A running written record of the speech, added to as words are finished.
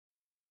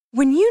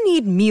When you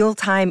need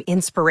mealtime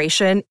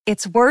inspiration,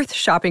 it's worth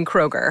shopping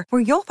Kroger,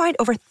 where you'll find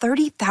over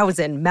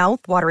 30,000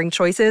 mouth-watering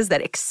choices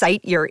that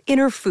excite your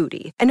inner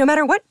foodie. And no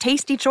matter what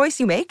tasty choice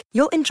you make,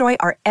 you'll enjoy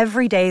our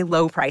everyday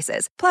low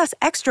prices, plus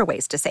extra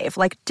ways to save,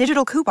 like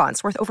digital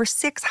coupons worth over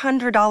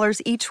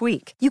 $600 each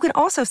week. You can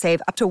also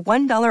save up to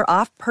 $1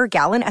 off per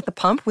gallon at the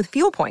pump with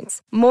fuel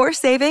points. More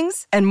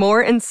savings and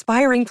more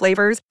inspiring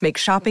flavors make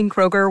shopping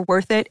Kroger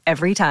worth it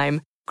every time.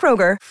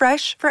 Kroger,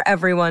 fresh for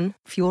everyone.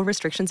 Fuel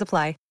restrictions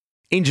apply.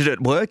 Injured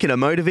at work in a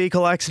motor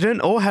vehicle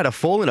accident or had a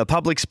fall in a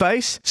public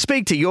space?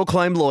 Speak to Your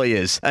Claim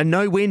Lawyers, a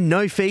no-win,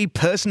 no-fee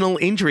personal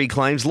injury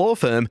claims law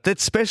firm that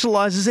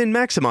specialises in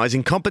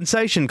maximising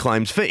compensation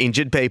claims for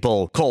injured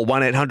people. Call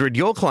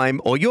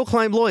 1-800-YOUR-CLAIM or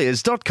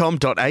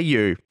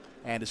yourclaimlawyers.com.au.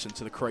 Anderson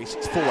to the crease,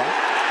 it's Fuller,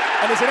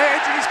 and there's an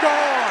edge and he's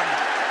gone!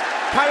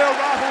 KL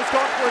Rahul's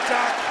gone for a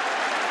duck.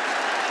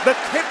 The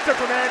tempter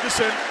from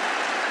Anderson.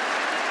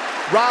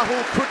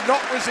 Rahul could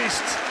not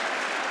resist.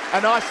 A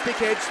nice thick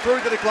edge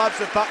through to the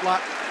gloves of Butler.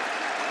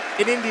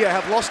 In India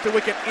have lost a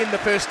wicket in the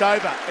first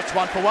over. It's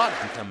 1 for 1.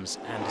 Here comes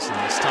Anderson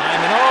this time,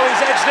 and he's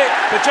edged it.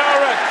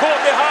 Pujara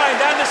caught behind.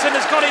 Anderson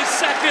has got his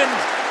second.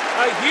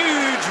 A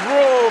huge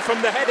roar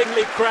from the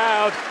Headingley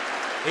crowd.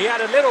 He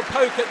had a little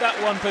poke at that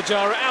one,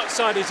 Pujara,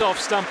 outside his off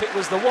stump. It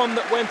was the one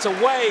that went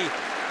away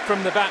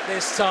from the bat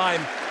this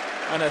time.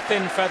 And a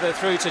thin feather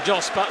through to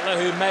Jos Buttler,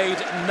 who made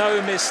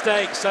no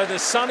mistake. So the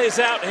sun is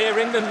out here.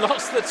 England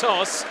lost the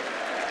toss,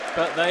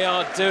 but they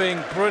are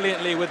doing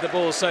brilliantly with the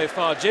ball so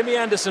far. Jimmy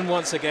Anderson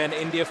once again,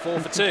 India 4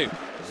 for 2.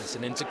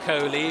 Anderson into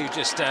Kohli, who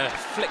just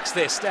flicks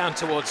this down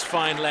towards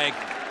fine leg.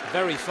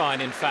 Very fine,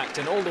 in fact,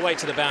 and all the way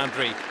to the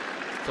boundary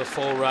for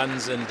 4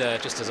 runs. And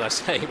just as I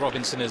say,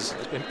 Robinson has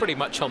been pretty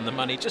much on the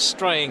money, just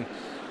straying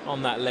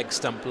on that leg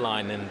stump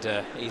line.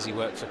 And easy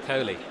work for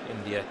Kohli.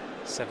 India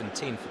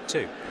 17 for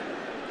 2.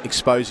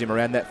 Expose him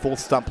around that 4th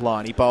stump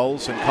line. He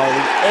bowls and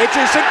Kohli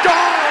edges and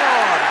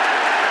gone!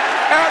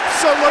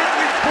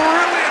 Absolutely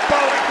brilliant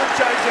bowling from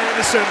James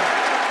Anderson.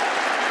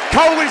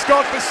 Kohli's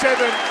gone for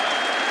 7.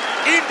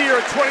 India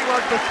at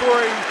 21 for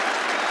 3.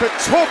 But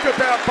talk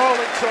about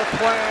bowling to a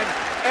plan.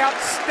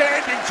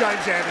 Outstanding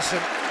James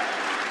Anderson.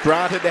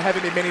 Granted, there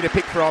haven't been many to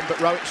pick from, but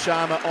Rohit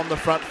Sharma on the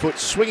front foot,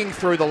 swinging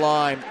through the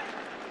line.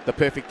 The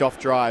perfect off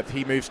drive.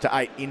 He moves to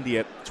 8.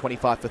 India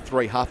 25 for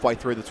 3, halfway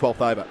through the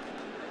 12th over.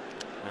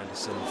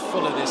 Anderson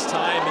Fuller this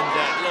time, and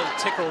a little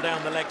tickle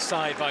down the leg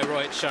side by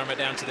Rohit Sharma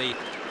down to the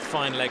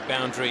fine leg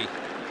boundary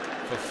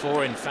for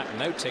 4. In fact,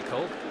 no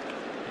tickle.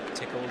 It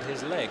tickled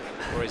his leg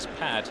or his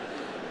pad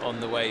on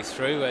the way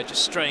through.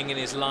 Just straying in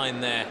his line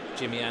there.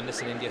 Jimmy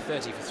Anderson, India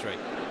 30 for 3.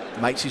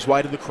 Makes his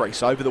way to the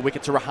crease, over the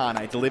wicket to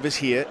Rahane. Delivers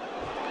here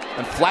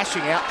and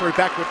flashing out through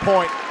backward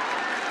point.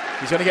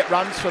 He's going to get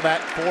runs for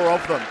that, 4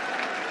 of them.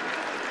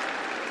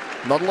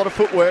 Not a lot of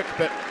footwork,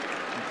 but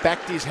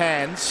backed his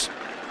hands.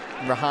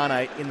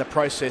 Rahane in the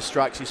process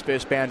strikes his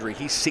first boundary.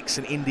 He's 6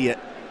 in India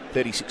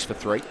 36 for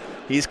 3.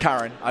 Here's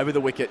Curran over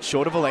the wicket,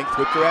 short of a length,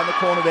 whipped around the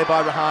corner there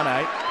by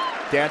Rahane.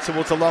 Down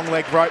towards the long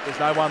leg rope, there's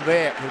no one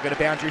there. He'll get a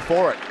boundary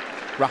for it.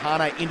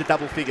 Rahane into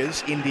double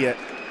figures. India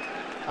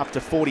up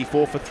to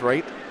 44 for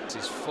 3. This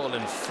is full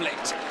and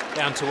flicked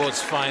down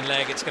towards fine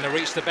leg. It's going to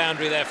reach the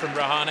boundary there from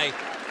Rahane.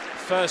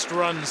 First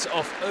runs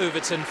off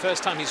Overton.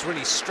 First time he's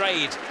really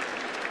strayed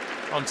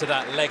onto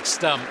that leg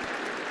stump.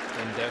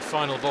 And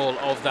final ball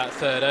of that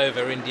 3rd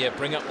over. India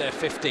bring up their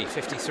 50,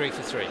 53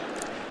 for 3.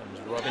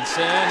 Comes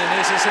Robinson, and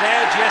is this an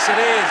edge? Yes, it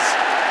is.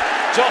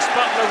 Jos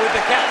Buttler with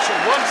the catch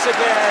once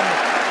again.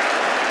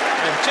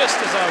 And just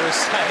as I was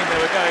saying,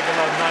 they were going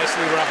along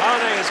nicely.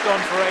 Rahane has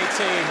gone for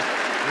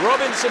 18.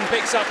 Robinson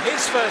picks up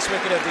his first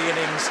wicket of the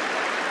innings.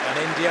 And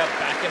India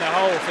back in a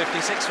hole,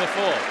 56 for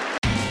 4.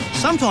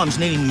 Sometimes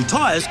needing new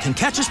tyres can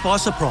catch us by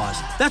surprise.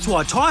 That's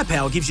why Tyre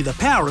Power gives you the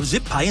power of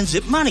Zip Pay and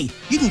Zip Money.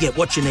 You can get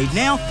what you need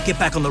now, get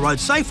back on the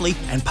road safely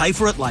and pay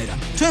for it later.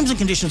 Terms and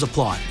conditions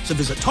apply. So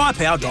visit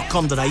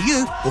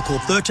tyrepower.com.au or call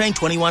 13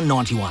 21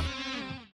 91.